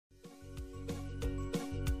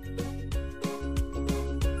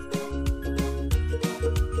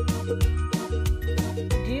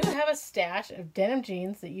a stash of denim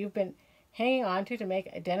jeans that you've been hanging on to make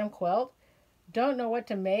a denim quilt? Don't know what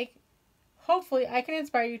to make? Hopefully I can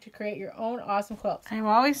inspire you to create your own awesome quilts. I'm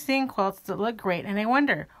always seeing quilts that look great, and I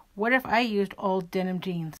wonder, what if I used old denim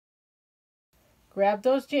jeans? Grab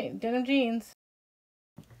those denim jeans.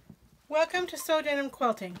 Welcome to Sew Denim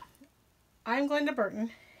Quilting. I'm Glenda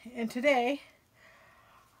Burton, and today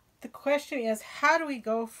the question is, how do we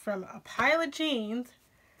go from a pile of jeans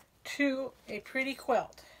to a pretty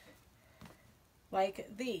quilt like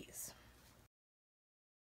these?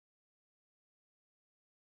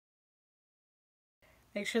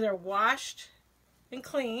 Make sure they're washed and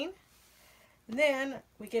clean, and then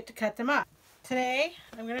we get to cut them up. Today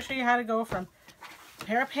I'm going to show you how to go from a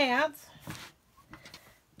pair of pants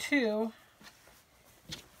to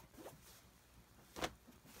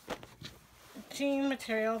jean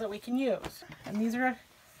material that we can use. And these are a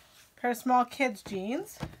pair of small kids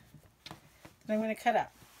jeans that I'm going to cut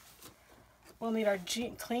up. We'll need our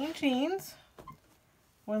clean jeans.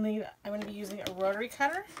 I'm going to be using a rotary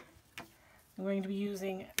cutter. I'm going to be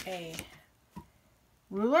using a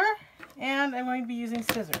ruler, and I'm going to be using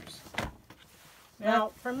scissors.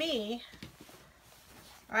 Now for me,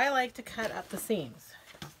 I like to cut up the seams.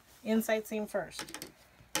 Inside seam first.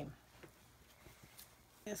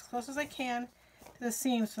 As close as I can to the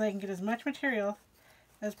seam so I can get as much material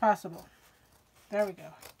as possible. There we go.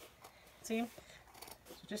 See?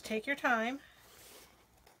 So just take your time.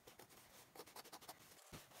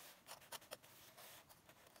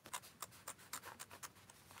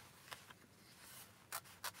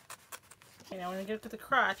 Okay, now when we get up to the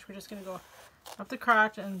crotch, we're just going to go up the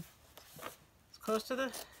crotch and as close to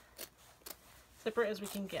the zipper as we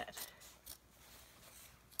can get.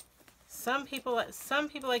 Some people like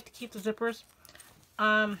to keep the zippers.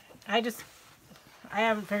 I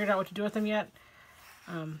haven't figured out what to do with them yet.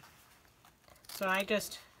 So I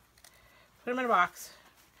just put them in a box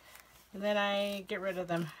and then I get rid of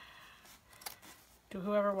them to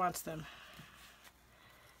whoever wants them.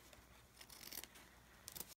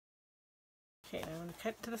 Okay, now I'm going to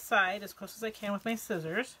cut to the side as close as I can with my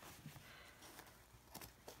scissors.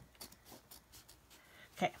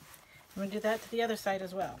 Okay, I'm going to do that to the other side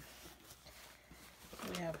as well.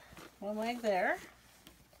 We have one leg there.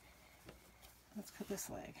 Let's cut this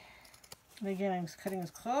leg. And again, I'm cutting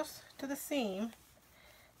as close to the seam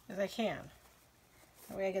as I can.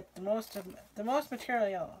 That way I get the most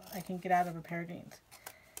material I can get out of a pair of jeans.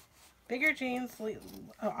 Bigger jeans,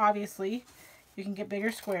 obviously, you can get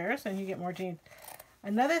bigger squares and you get more jeans.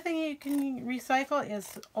 Another thing you can recycle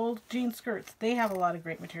is old jean skirts. They have a lot of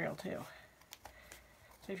great material too.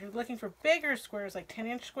 So if you're looking for bigger squares, like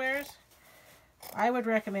 10-inch squares, I would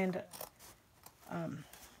recommend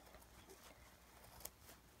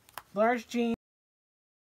large jeans.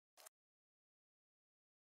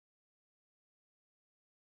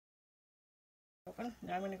 Open.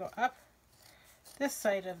 Now I'm going to go up this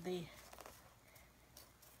side of the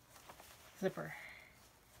zipper.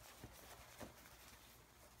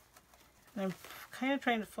 And I'm kind of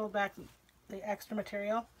trying to fold back the extra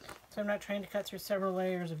material, so I'm not trying to cut through several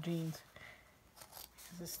layers of jeans.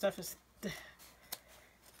 This stuff is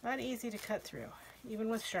not easy to cut through, even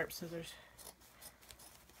with sharp scissors.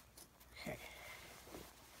 Okay.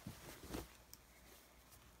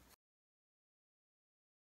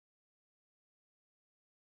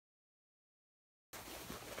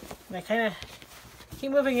 And I kind of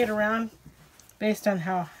keep moving it around based on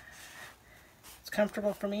how it's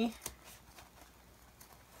comfortable for me.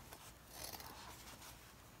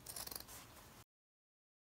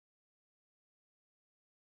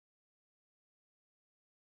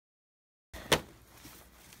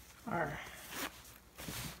 Our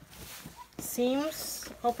seams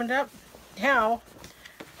opened up. Now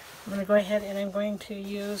I'm going to go ahead and I'm going to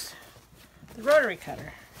use the rotary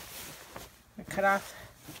cutter. I'm going to cut off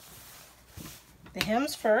the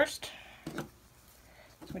hems first. So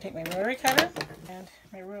I'm going to take my rotary cutter and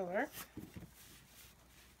my ruler.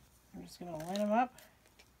 I'm just going to line them up.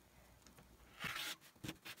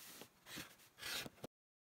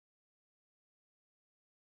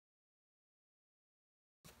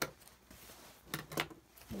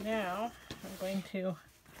 Now I'm going to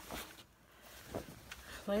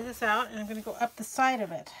lay this out and I'm going to go up the side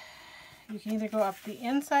of it. You can either go up the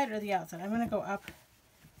inside or the outside. I'm going to go up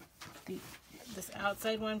this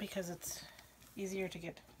outside one because it's easier to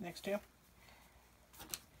get next to.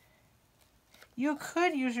 You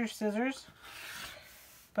could use your scissors,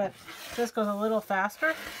 but this goes a little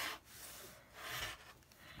faster.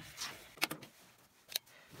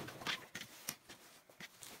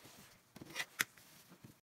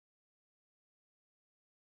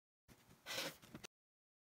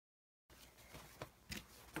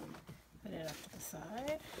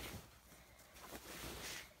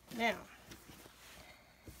 Now,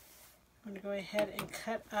 I'm going to go ahead and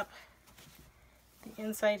cut up the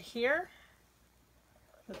inside here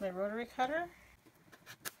with my rotary cutter.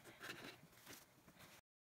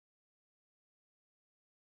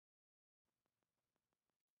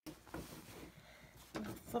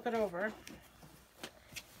 Flip it over.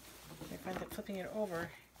 I find that flipping it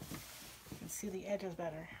over, you can see the edges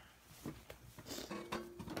better.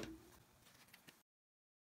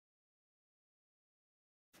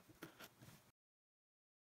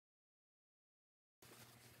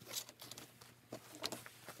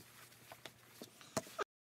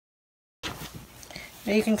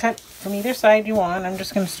 Now you can cut from either side you want. I'm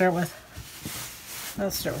just going to start with,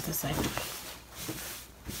 let's start with this side.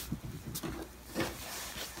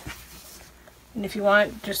 And if you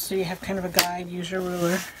want, just so you have kind of a guide, use your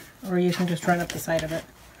ruler, or you can just run up the side of it.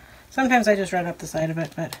 Sometimes I just run up the side of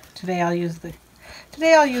it, but today I'll use the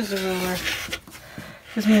ruler.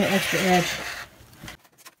 Gives me an extra edge.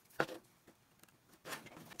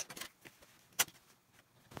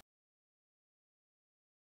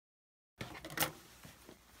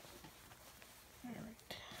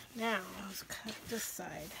 Alright, now let's cut this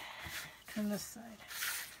side. Trim this side.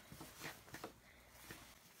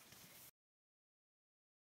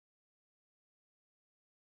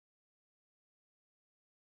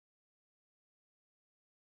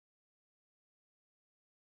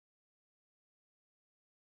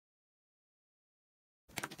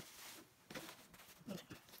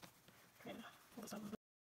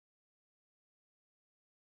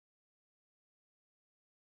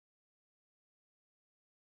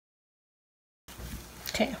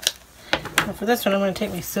 Okay, well, for this one I'm going to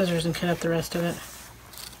take my scissors and cut up the rest of it,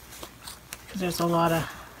 because there's a lot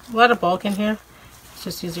of bulk in here. It's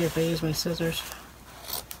just easier if I use my scissors.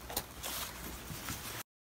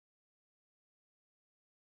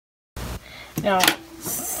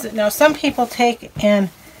 Now some people take and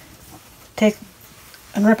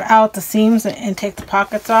rip out the seams and take the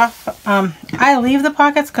pockets off. I leave the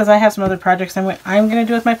pockets because I have some other projects I'm going to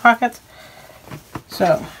do with my pockets.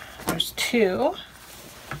 So there's two.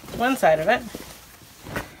 One side of it.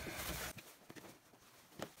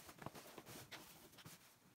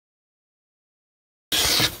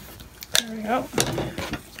 There we go.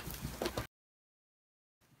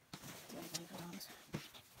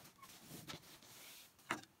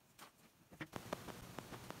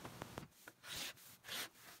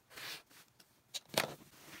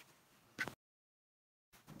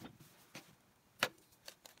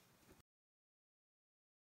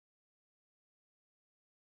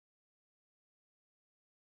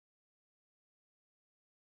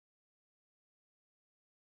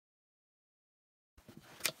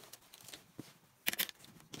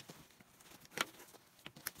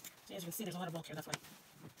 As you can see, there's a lot of bulk here, that's why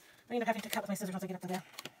I end up having to cut with my scissors once I get up to there.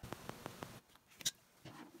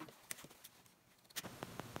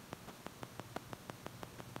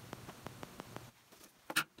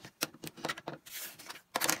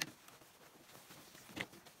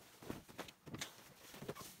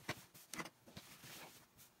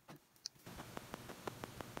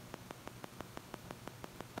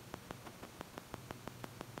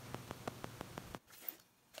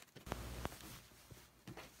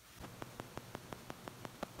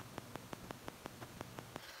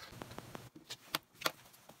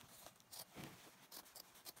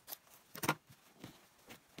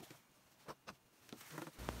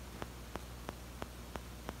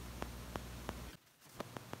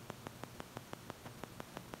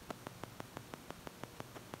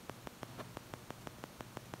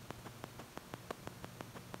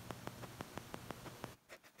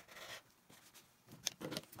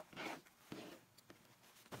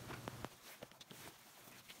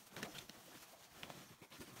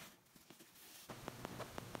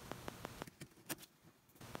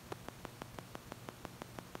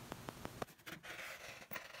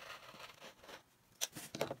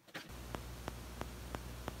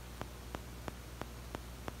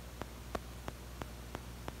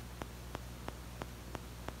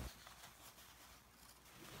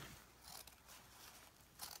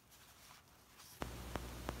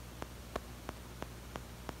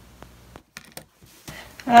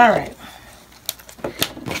 Alright,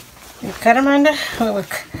 we cut them under, we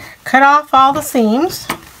cut off all the seams.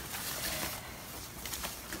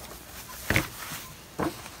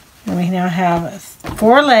 And we now have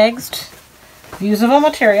 4 legs, usable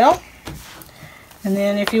material. And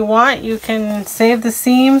then if you want, you can save the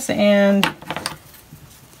seams and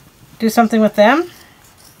do something with them.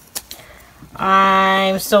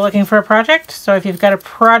 I'm still looking for a project, so if you've got a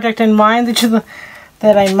project in mind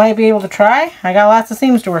that I might be able to try, I got lots of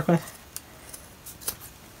seams to work with.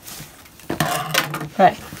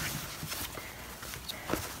 Right.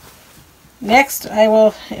 Next,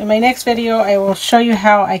 in my next video, I will show you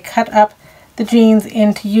how I cut up the jeans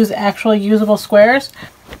into actual usable squares.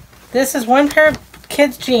 This is one pair of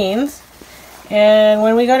kids' jeans, and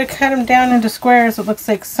when we go to cut them down into squares, it looks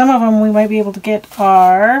like some of them we might be able to get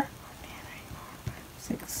are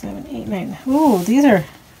 6, 7, 8, 9. Ooh, these are,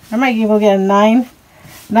 I might be able to get a 9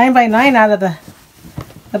 by 9 out of the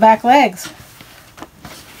back legs.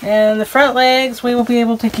 And the front legs, we will be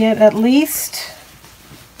able to get at least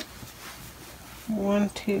 1,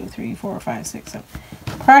 2, 3, 4, 5, 6, 7,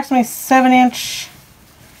 approximately 7-inch,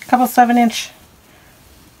 a couple 7-inch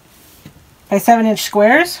by 7-inch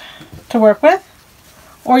squares to work with,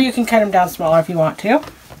 or you can cut them down smaller if you want to.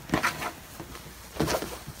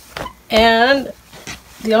 And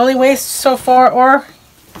the only waste so far, or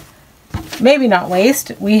maybe not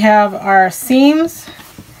waste, we have our seams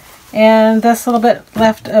and this little bit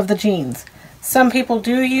left of the jeans. Some people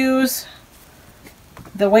do use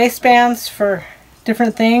the waistbands for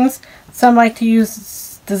different things. Some like to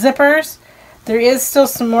use the zippers. There is still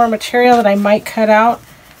some more material that I might cut out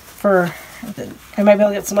for, I might be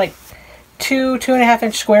able to get some like 2.5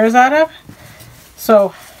 inch squares out of.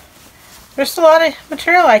 So there's still a lot of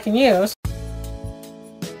material I can use.